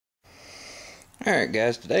Alright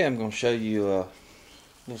guys, today I'm going to show you a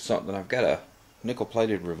little something. I've got a nickel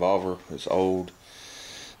plated revolver. It's old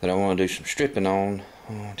that I want to do some stripping on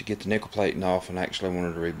to get the nickel plating off, and I actually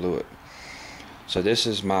wanted to reblue it. So this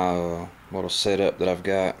is my little setup that I've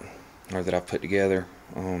got, or that I've put together.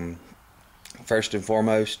 First and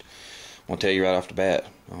foremost, I want to tell you right off the bat,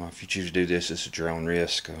 if you choose to do this, it's at your own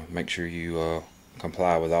risk. Make sure you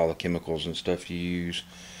comply with all the chemicals and stuff you use.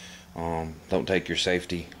 Don't take your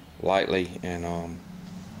safety lightly, and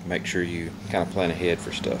make sure you kind of plan ahead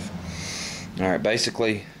for stuff. Alright,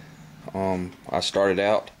 basically I started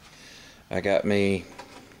out, I got me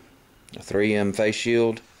a 3M face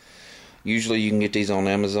shield. Usually you can get these on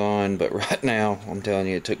Amazon, but right now I'm telling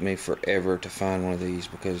you, it took me forever to find one of these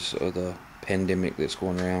because of the pandemic that's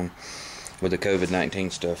going around with the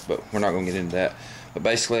COVID-19 stuff, but we're not going to get into that. But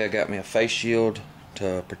basically I got me a face shield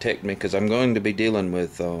to protect me because I'm going to be dealing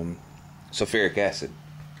with sulfuric acid.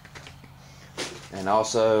 And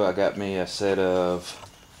also I got me a set of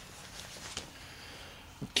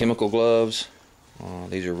chemical gloves.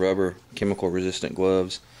 These are rubber chemical resistant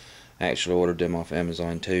gloves. I actually ordered them off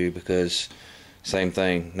Amazon too, because same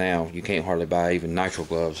thing, now you can't hardly buy even nitrile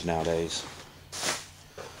gloves nowadays.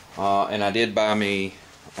 And I did buy me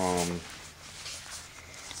a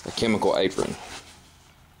chemical apron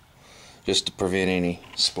just to prevent any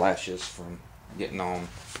splashes from getting on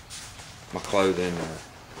my clothing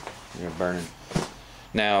or burning.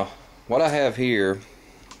 Now what I have here,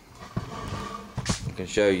 I can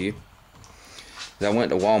show you. I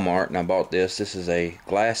went to Walmart and I bought this. This is a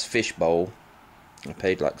glass fish bowl. I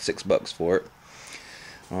paid like $6 for it.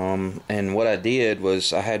 And what I did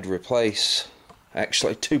was I had to replace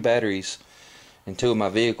actually 2 batteries, and 2 of my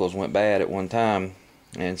vehicles went bad at one time.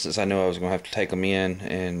 And since I knew I was going to have to take them in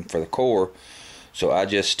and for the core, so I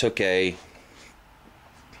just took a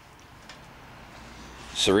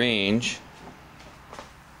syringe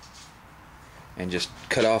and just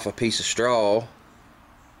cut off a piece of straw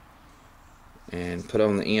and put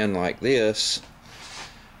on the end like this,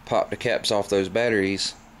 popped the caps off those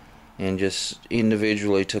batteries, and just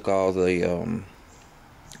individually took all the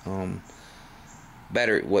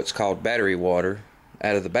battery, what's called battery water,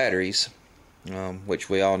 out of the batteries, which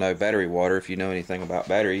we all know battery water, if you know anything about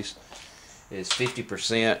batteries, is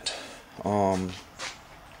 50%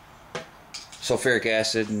 sulfuric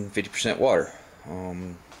acid and 50% water.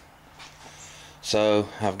 So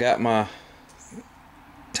I've got my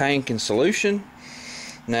tank in solution.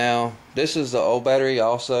 Now this is the old battery.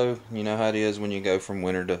 Also, you know how it is when you go from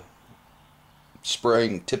winter to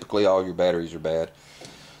spring, typically all your batteries are bad.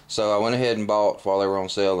 So I went ahead and bought, while they were on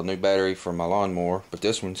sale, a new battery for my lawnmower, but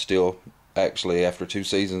this one's still, actually after 2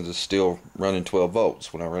 seasons, is still running 12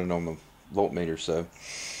 volts when I run it on the voltmeter. So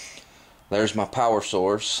there's my power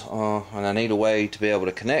source, and I need a way to be able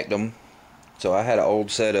to connect them. So I had an old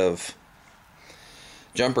set of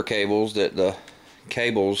jumper cables that the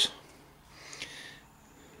cables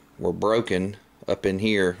were broken up in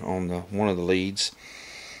here on the one of the leads,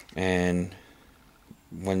 and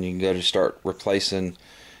when you go to start replacing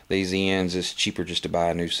these ends, it's cheaper just to buy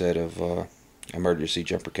a new set of emergency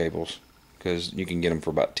jumper cables, because you can get them for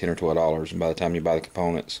about $10 or $12, and by the time you buy the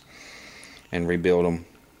components and rebuild them,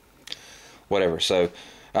 whatever. So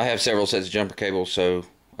I have several sets of jumper cables, so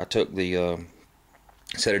I took the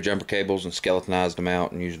set of jumper cables and skeletonized them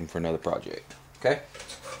out and used them for another project. Okay,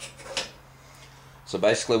 so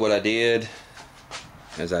basically what I did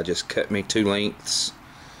is I just cut me 2 lengths.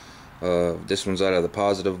 This one's out of the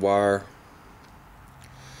positive wire,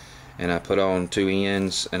 and I put on 2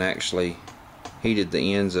 ends and actually heated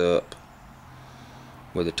the ends up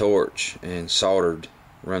with a torch and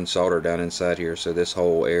run solder down inside here. So this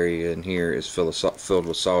whole area in here is filled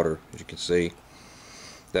with solder, as you can see.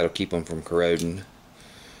 That'll keep them from corroding.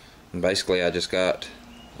 And basically I just got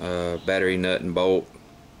a battery nut and bolt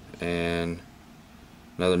and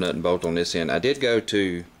another nut and bolt on this end. I did go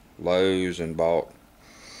to Lowe's and bought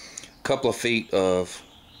a couple of feet of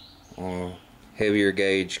heavier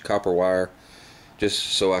gauge copper wire, just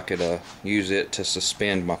so I could use it to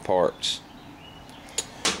suspend my parts.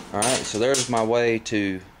 Alright, so there's my way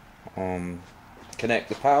to connect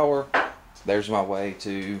the power. There's my way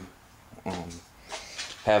to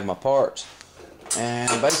have my parts. And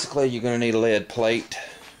basically you're going to need a lead plate.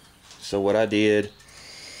 So what I did,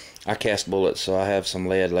 I cast bullets, so I have some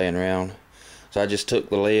lead laying around. So I just took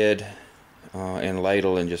the lead in a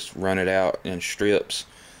ladle and just run it out in strips,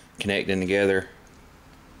 connecting together,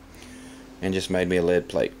 and just made me a lead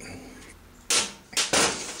plate.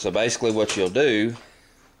 So basically what you'll do,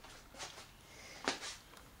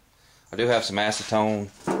 I do have some acetone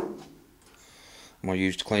I'm going to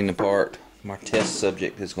use to clean the part. My test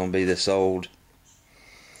subject is going to be this old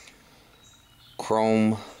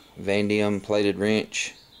chrome vanadium plated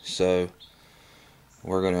wrench, so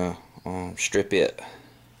we're gonna strip it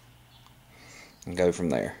and go from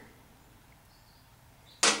there.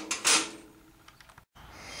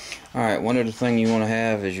 Alright, one other thing you want to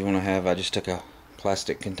have is I just took a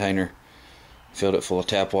plastic container, filled it full of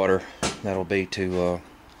tap water. That'll be to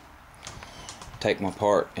take my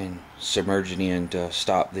part and submerge it in to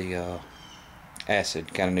stop the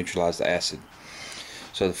acid, kind of neutralize the acid.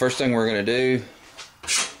 So the first thing we're going to do,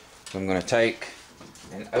 I'm going to take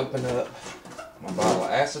and open up my bottle of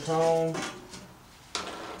acetone.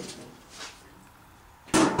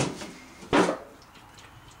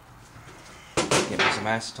 Get me some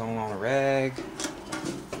acetone on a rag.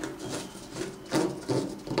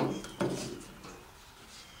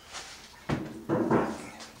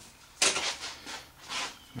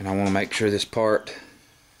 And I want to make sure this part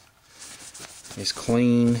is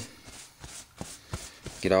clean.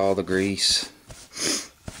 Get all the grease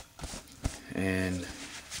and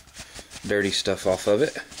dirty stuff off of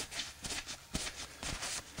it.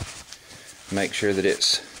 Make sure that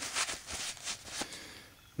it's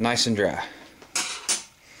nice and dry.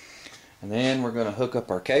 And then we're going to hook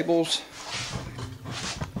up our cables.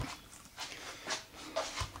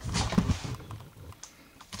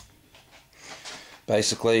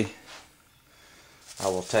 Basically, I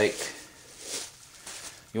will take,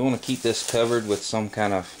 you want to keep this covered with some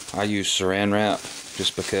kind of, I use saran wrap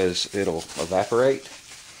just because it'll evaporate,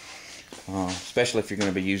 especially if you're going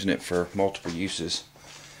to be using it for multiple uses.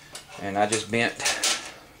 And I just bent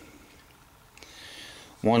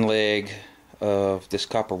one leg of this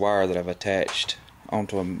copper wire that I've attached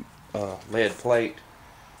onto a lead plate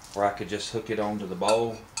where I could just hook it onto the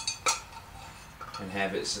bowl and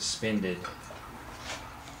have it suspended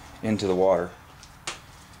into the water.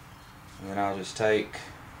 And then I'll just take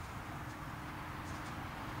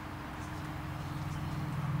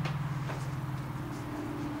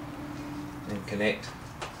and connect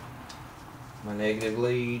my negative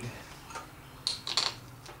lead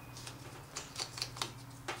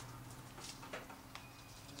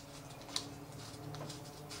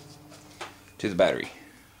to the battery.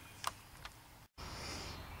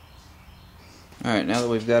 Alright, now that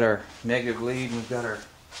we've got our negative lead and we've got our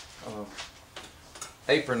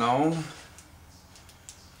apron on,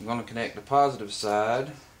 I'm going to connect the positive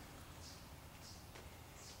side.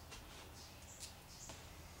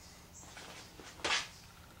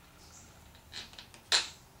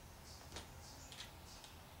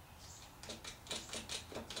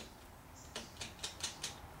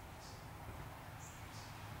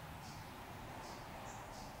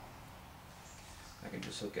 I can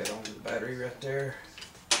just hook that onto the battery right there,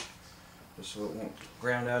 just so it won't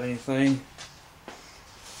ground out anything.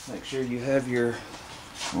 Make sure you have your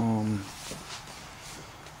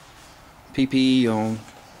PPE on,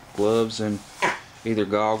 gloves and either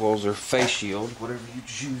goggles or face shield, whatever you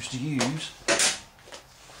choose to use.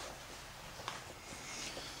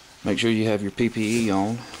 Make sure you have your PPE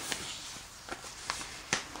on.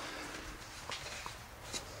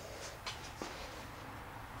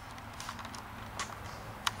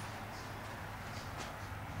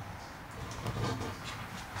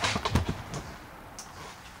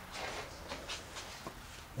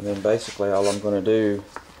 And then basically all I'm going to do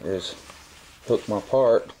is hook my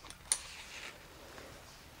part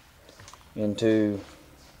into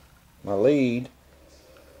my lead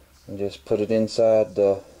and just put it inside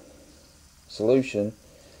the solution.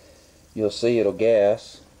 You'll see it'll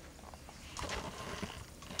gas.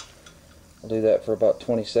 I'll do that for about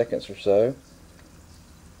 20 seconds or so.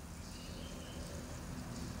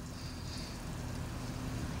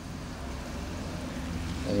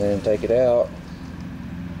 And then take it out.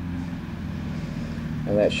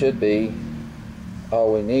 And that should be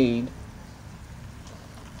all we need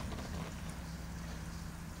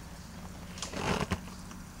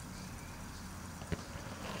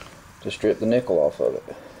to strip the nickel off of it.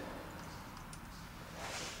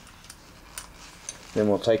 Then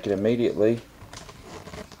we'll take it immediately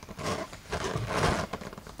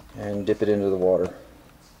and dip it into the water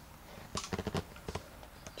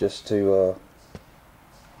just to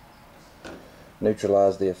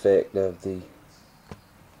neutralize the effect of the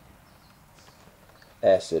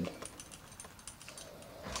acid.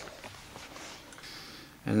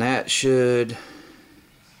 And that should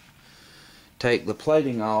take the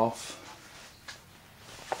plating off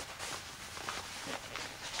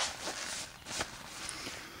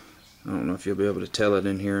I don't know if you'll be able to tell it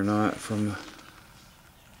in here or not from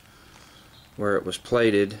where it was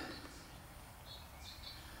plated.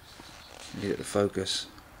 Get it to focus.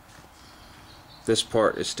 This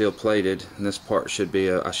part is still plated, and this part should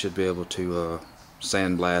be I should be able to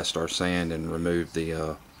sandblast or sand and remove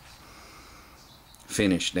the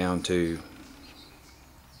finish down to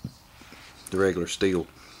the regular steel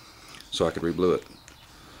so I could reblue it.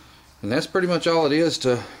 And that's pretty much all it is.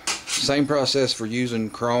 To same process for using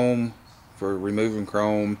chrome, for removing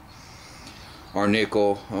chrome or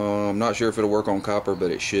nickel. I'm not sure if it'll work on copper, but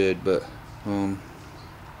it should. But I'm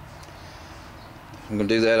gonna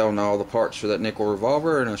do that on all the parts for that nickel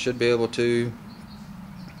revolver, and I should be able to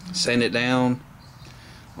sand it down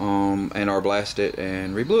and or blast it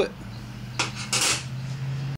and reblue it.